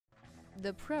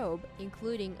The probe,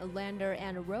 including a lander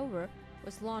and a rover,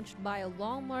 was launched by a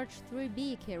Long March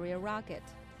 3B carrier rocket.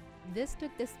 This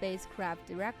took the spacecraft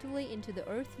directly into the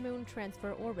Earth-Moon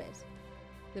transfer orbit.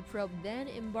 The probe then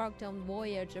embarked on a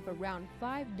voyage of around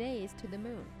 5 days to the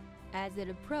Moon. As it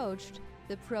approached,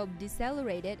 the probe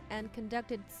decelerated and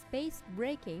conducted space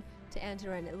braking to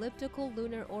enter an elliptical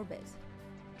lunar orbit.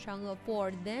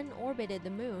 Chang'e-4 then orbited the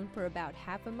Moon for about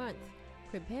half a month,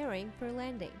 preparing for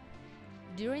landing.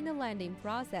 During the landing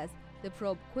process, the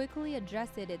probe quickly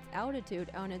adjusted its altitude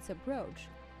on its approach.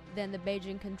 Then the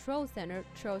Beijing Control Center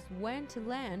chose when to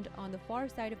land on the far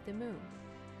side of the Moon.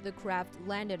 The craft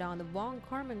landed on the von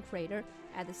Karman crater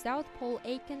at the South Pole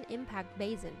Aiken Impact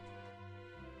Basin.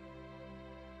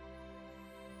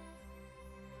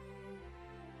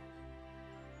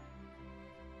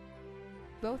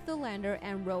 Both the lander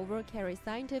and rover carry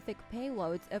scientific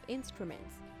payloads of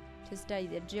instruments to study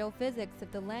the geophysics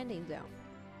of the landing zone.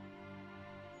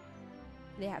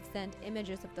 They have sent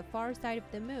images of the far side of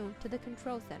the Moon to the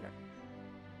control center.